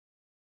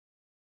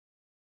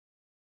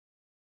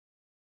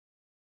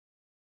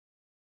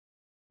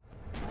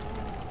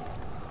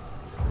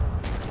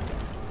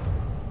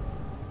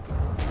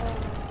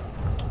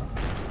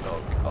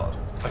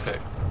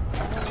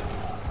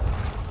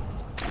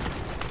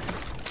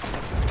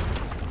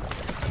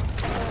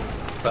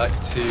back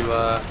to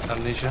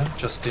Amnesia,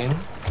 Justine.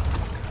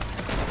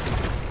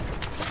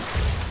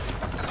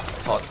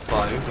 Part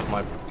 5 of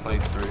my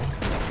playthrough.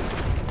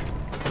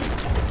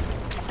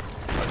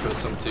 I've got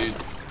some dude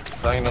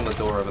banging on the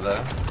door over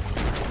there.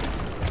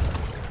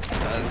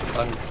 And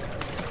I'm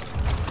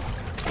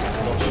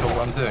not sure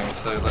what I'm doing,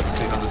 so let's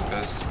see how this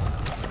goes.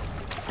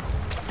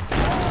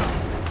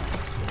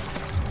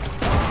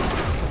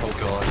 Oh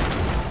god.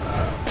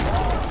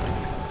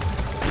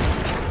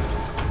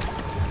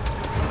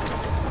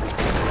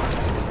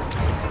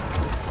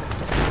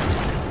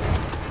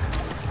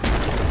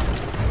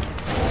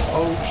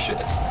 Oh shit.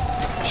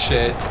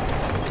 Shit.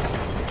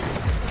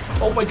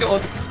 Oh my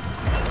god.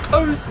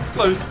 Close.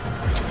 Close.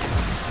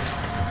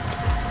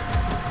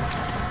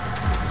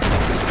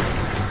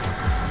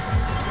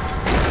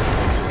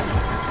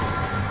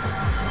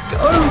 Go,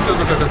 go, go,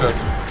 go, go, go.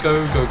 Go,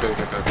 go, go,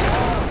 go, go.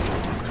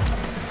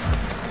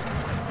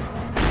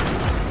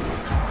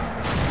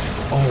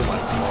 Oh my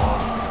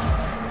god.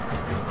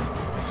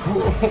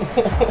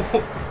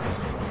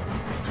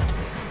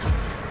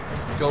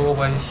 Go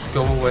away,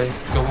 go away,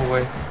 go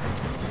away.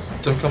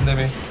 Don't come near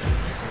me.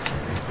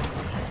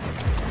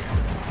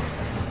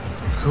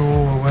 Go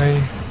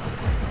away.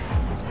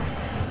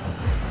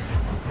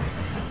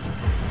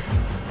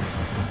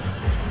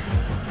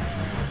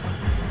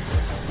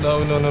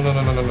 No, no, no, no,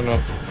 no, no, no, no,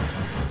 no.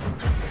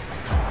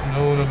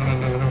 No, no, no, no,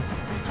 no, no, no.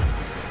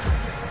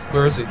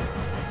 Where is he?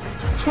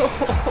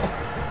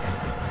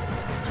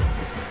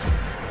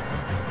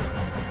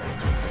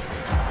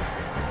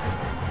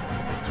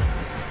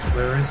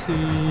 Where is he?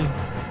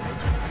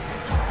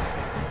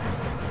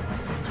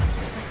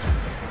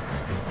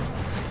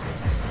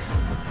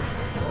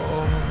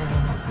 Oh.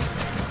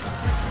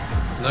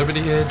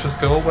 Nobody here, just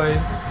go away.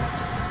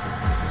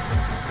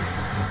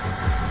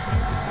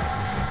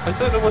 I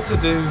don't know what to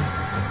do.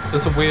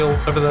 There's a wheel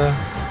over there.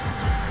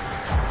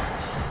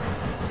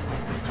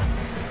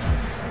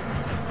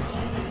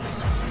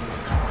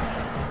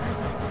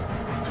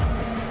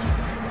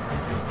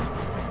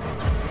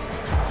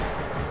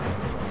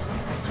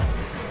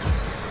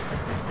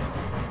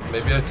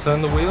 Maybe I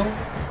turn the wheel?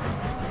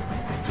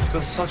 He's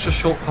got such a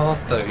short path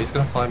though, he's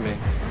gonna find me.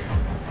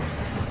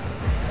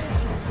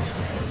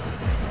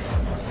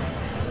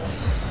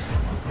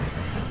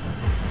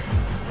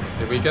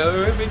 Here we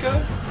go, here we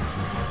go.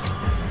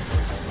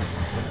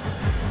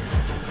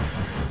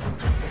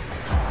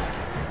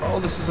 Oh,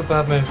 this is a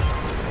bad move.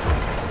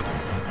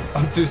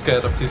 I'm too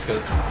scared, I'm too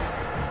scared.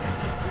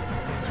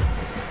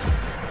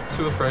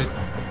 Too afraid.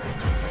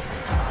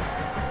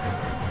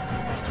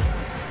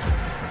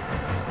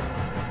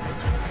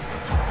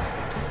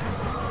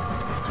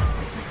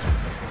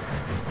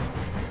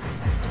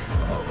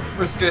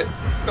 Risk it.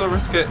 Gotta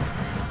risk it.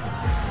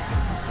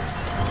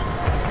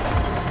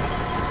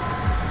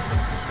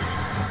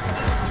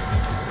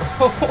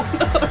 Oh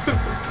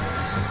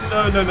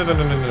no! No, no, no, no,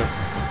 no, no, no.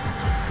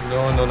 No,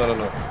 no, no, no,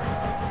 no.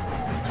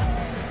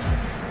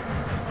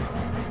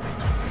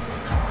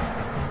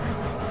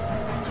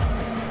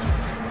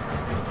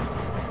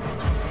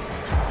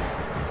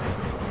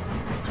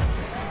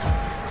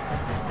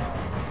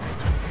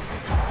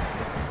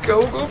 Go,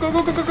 go, go,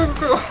 go, go, go, go,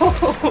 go!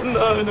 Oh,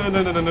 no, no,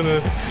 no, no, no, no, no.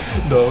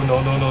 No,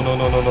 no, no, no, no,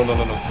 no, no, no, no,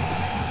 no, no.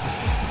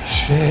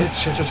 Shit,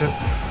 shit, shit, shit.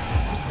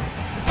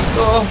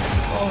 Oh,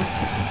 God.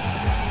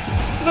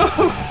 No!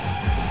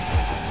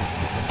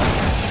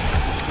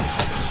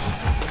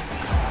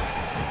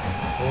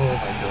 Oh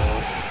my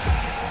God.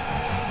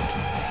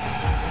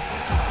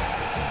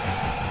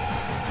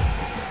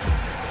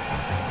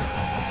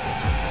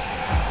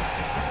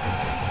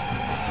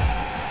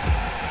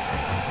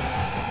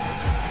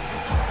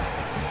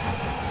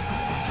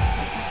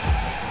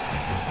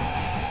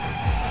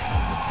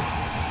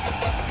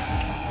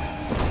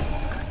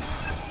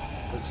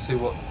 See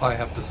what I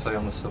have to say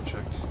on the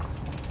subject.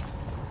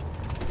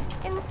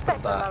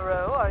 Inspector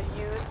Moreau, are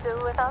you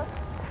still with us?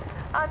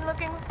 I'm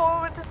looking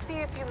forward to see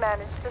if you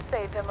managed to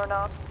save him or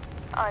not.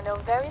 I know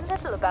very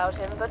little about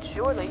him, but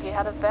surely he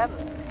had a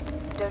family,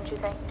 don't you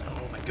think?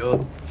 Oh my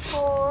god.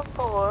 Poor,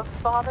 poor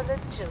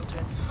fatherless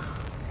children.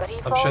 But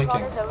he falls shaking.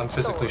 on his own I'm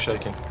physically sword.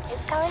 shaking.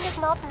 His kind is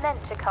not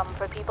meant to come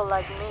for people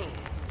like me.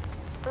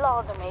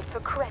 Laws are made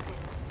for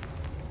cretins.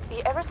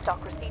 The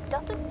aristocracy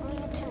doesn't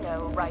need to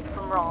know right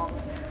from wrong.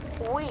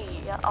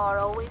 We are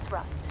always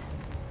right.